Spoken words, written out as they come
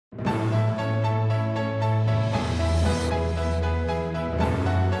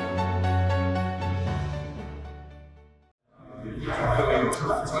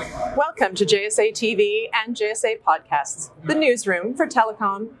Welcome to JSA TV and JSA Podcasts, the newsroom for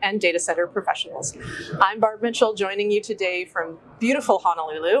telecom and data center professionals. I'm Barb Mitchell, joining you today from beautiful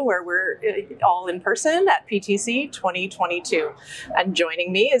Honolulu, where we're all in person at PTC 2022. And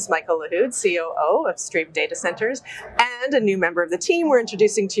joining me is Michael Lahoud, COO of Stream Data Centers, and a new member of the team we're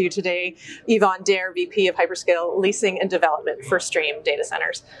introducing to you today, Yvonne Deir, VP of Hyperscale Leasing and Development for Stream Data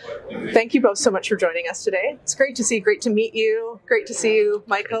Centers. Thank you both so much for joining us today. It's great to see you, great to meet you, great to see you,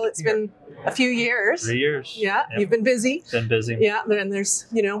 Michael. It's been a few years. 3 years. Yeah, yep. You've been busy. Been busy. Yeah, and there's,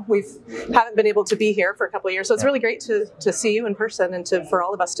 we haven't been able to be here for a couple of years, so it's really great to see you in person and for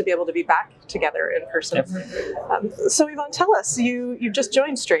all of us to be able to be back together in person. Yep. So Yvonne, tell us, you've just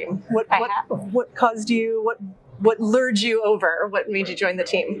joined Stream. What caused you? What lured you over? What made you join the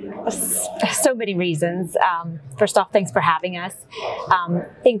team? So many reasons. First off, thanks for having us. I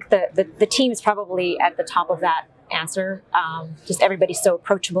think the team is probably at the top of that answer. Just everybody's so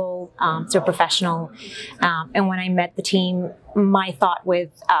approachable, so professional. And when I met the team, my thought with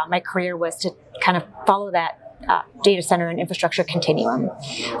my career was to kind of follow that data center and infrastructure continuum.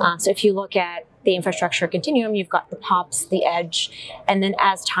 So if you look at the infrastructure continuum, you've got the POPs, the edge, and then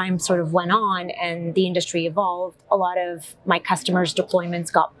as time sort of went on and the industry evolved, a lot of my customers'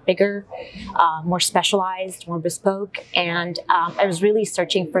 deployments got bigger, more specialized, more bespoke, and I was really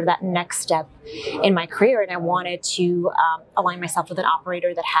searching for that next step in my career, and I wanted to align myself with an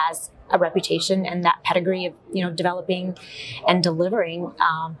operator that has a reputation and that pedigree of developing and delivering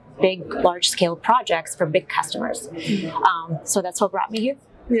big, large-scale projects for big customers. So that's what brought me here.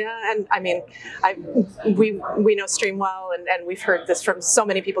 Yeah, and I mean, we know Stream well, and we've heard this from so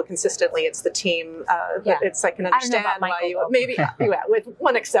many people consistently. It's the team. It's I can understand why you maybe with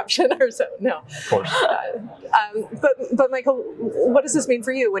one exception or so. No, of course. But Michael, what does this mean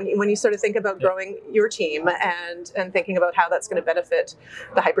for you when you sort of think about growing your team and thinking about how that's going to benefit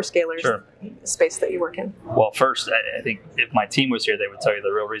the hyperscalers space that you work in? Well, first, I think if my team was here, they would tell you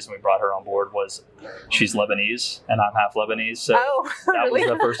the real reason we brought her on board was she's Lebanese and I'm half Lebanese. So that really?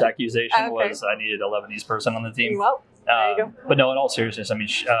 was the first accusation was I needed a Lebanese person on the team. Well, there you go. But no, in all seriousness, I mean,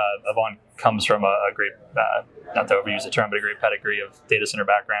 Yvonne comes from a great, not to overuse the term, but a great pedigree of data center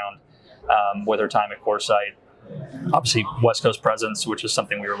background with her time at CoreSite. Obviously, West Coast presence, which is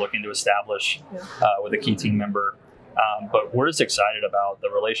something we were looking to establish with a key team member. But we're just excited about the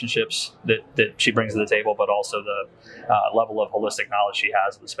relationships that she brings to the table, but also the level of holistic knowledge she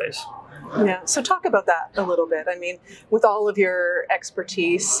has of the space. Yeah. So talk about that a little bit. I mean, with all of your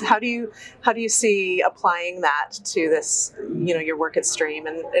expertise, how do you see applying that to this, your work at Stream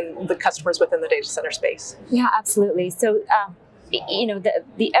and the customers within the data center space? Yeah, absolutely. So,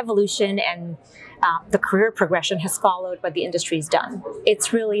 the evolution and the career progression has followed what the industry's done.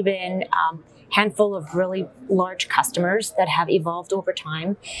 It's really been handful of really large customers that have evolved over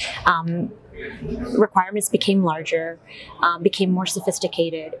time. Requirements became larger, became more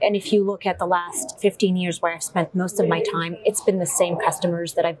sophisticated. And if you look at the last 15 years where I've spent most of my time, it's been the same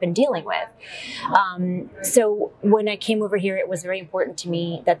customers that I've been dealing with. So when I came over here, it was very important to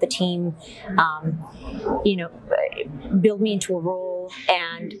me that the team, build me into a role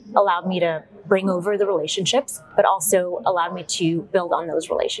and allowed me to bring over the relationships, but also allowed me to build on those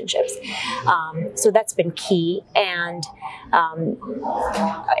relationships. So that's been key. And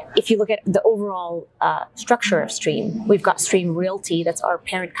if you look at the overall structure of Stream, we've got Stream Realty, that's our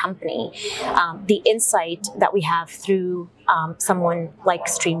parent company. The insight that we have through someone like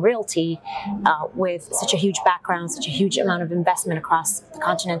Stream Realty with such a huge background, such a huge amount of investment across the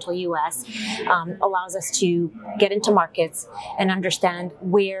continental US allows us to get into markets and understand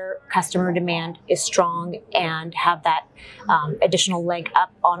where customer demand is strong and have that additional leg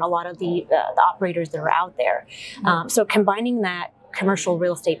up on a lot of the operators that are out there. So combining that commercial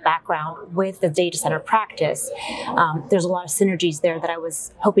real estate background with the data center practice, there's a lot of synergies there that I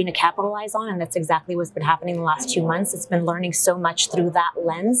was hoping to capitalize on, and that's exactly what's been happening in the last 2 months. It's been learning so much through that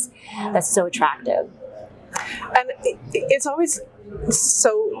lens that's so attractive. And it's always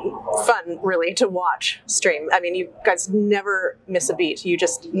so fun, really, to watch Stream. I mean, you guys never miss a beat. You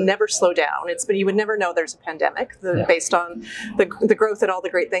just never slow down. You would never know there's a pandemic based on the growth and all the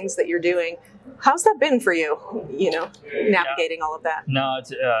great things that you're doing. How's that been for you, navigating all of that? No,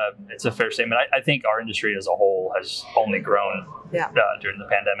 it's a fair statement. I think our industry as a whole has only grown during the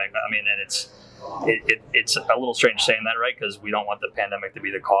pandemic. I mean, and it's a little strange saying that, right? Because we don't want the pandemic to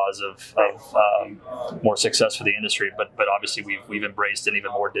be the cause of more success for the industry. But obviously we've embraced an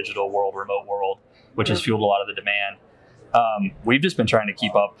even more digital world, remote world, which has fueled a lot of the demand. We've just been trying to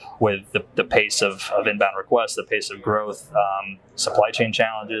keep up with the pace of inbound requests, the pace of growth, supply chain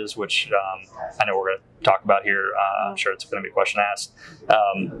challenges, which I know we're going to talk about here. I'm sure it's going to be a question asked.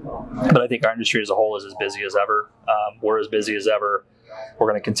 But I think our industry as a whole is as busy as ever. We're as busy as ever. We're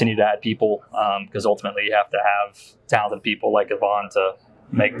going to continue to add people because ultimately you have to have talented people like Yvonne to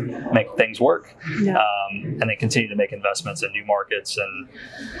make things work, and then continue to make investments in new markets. And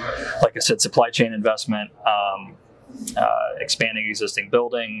like I said, supply chain investment, expanding existing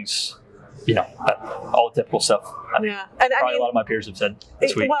buildings, all the typical stuff. And probably a lot of my peers have said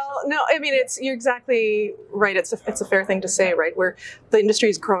this week. Well, no, I mean, you're exactly right. It's a fair thing to say, right? Where the industry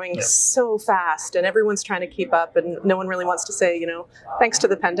is growing so fast, and everyone's trying to keep up, and no one really wants to say, thanks to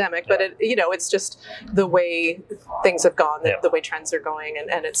the pandemic. But it's just the way things have gone, the way trends are going,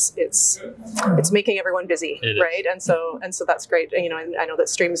 and it's making everyone busy, right? And so that's great. I know that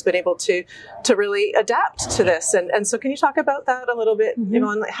Stream's been able to really adapt to this, and so can you talk about that a little bit,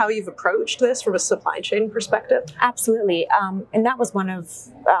 Yvonne, how you've approached this from a supply chain perspective? Absolutely. And that was one of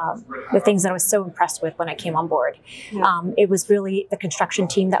the things that I was so impressed with when I came on board. It was really the construction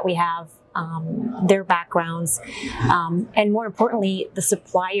team that we have, their backgrounds, and more importantly, the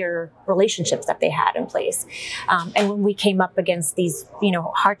supplier relationships that they had in place. And when we came up against these,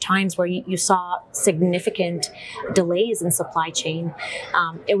 hard times where you saw significant delays in supply chain,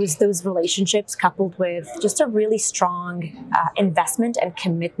 it was those relationships coupled with just a really strong investment and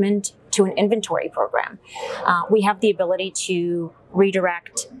commitment to an inventory program. We have the ability to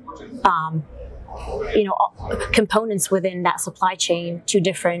redirect components within that supply chain to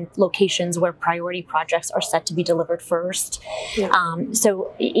different locations where priority projects are set to be delivered first.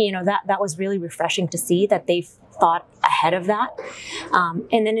 So that was really refreshing to see that they've thought ahead of that.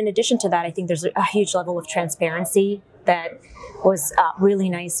 And then in addition to that, I think there's a huge level of transparency that was really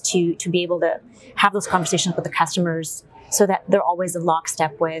nice to be able to have those conversations with the customers, so that they're always in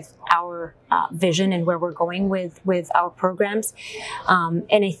lockstep with our vision and where we're going with our programs.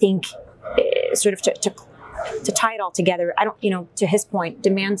 And I think sort of to tie it all together, to his point,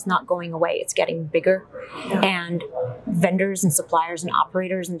 demand's not going away, it's getting bigger. And vendors and suppliers and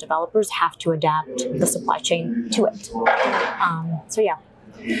operators and developers have to adapt the supply chain to it.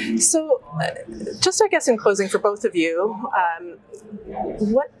 So just I guess in closing for both of you,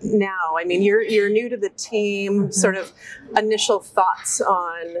 what now? I mean, you're new to the team, sort of initial thoughts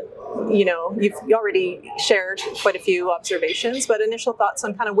on, you've already shared quite a few observations, but initial thoughts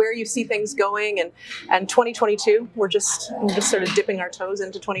on kind of where you see things going, and 2022, we're just sort of dipping our toes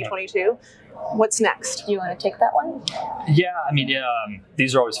into 2022. What's next? Do you want to take that one?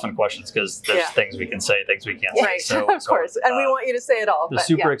 These are always fun questions because there's things we can say, things we can't say. Right, of course, and we want you to say it all. The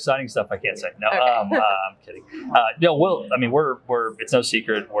super exciting stuff I can't say. No, okay. I'm kidding. We're it's no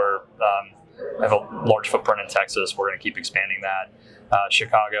secret. We have a large footprint in Texas. We're going to keep expanding that.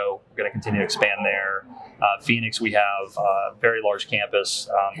 Chicago, we're going to continue to expand there. Phoenix, we have a very large campus.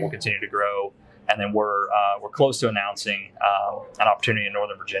 We'll continue to grow. And then we're close to announcing an opportunity in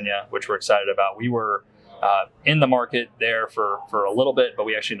Northern Virginia, which we're excited about. We were in the market there for a little bit, but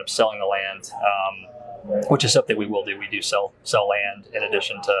we actually ended up selling the land, which is something we will do. We do sell land in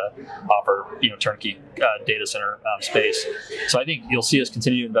addition to offer turnkey data center space. So I think you'll see us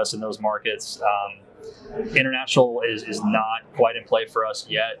continue to invest in those markets. International is not quite in play for us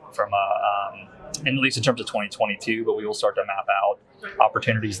yet, at least in terms of 2022, but we will start to map out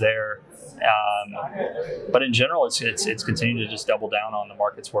opportunities there. But in general, it's continuing to just double down on the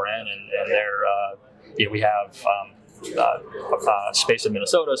markets we're in, and we have space in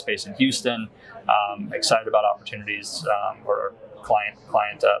Minnesota, space in Houston. Excited about opportunities or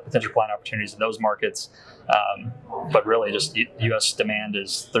potential client opportunities in those markets. But really, just U.S. demand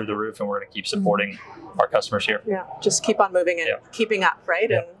is through the roof, and we're going to keep supporting our customers here. Yeah, just keep on moving and keeping up, right?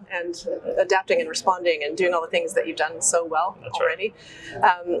 Yeah. And adapting and responding and doing all the things that you've done so well already.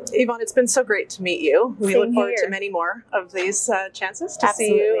 Right. Yvonne, it's been so great to meet you. We look forward to many more of these chances to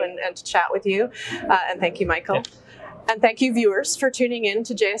see you and to chat with you. And thank you, Michael. Yeah. And thank you, viewers, for tuning in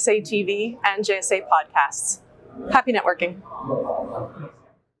to JSA TV and JSA Podcasts. Happy networking.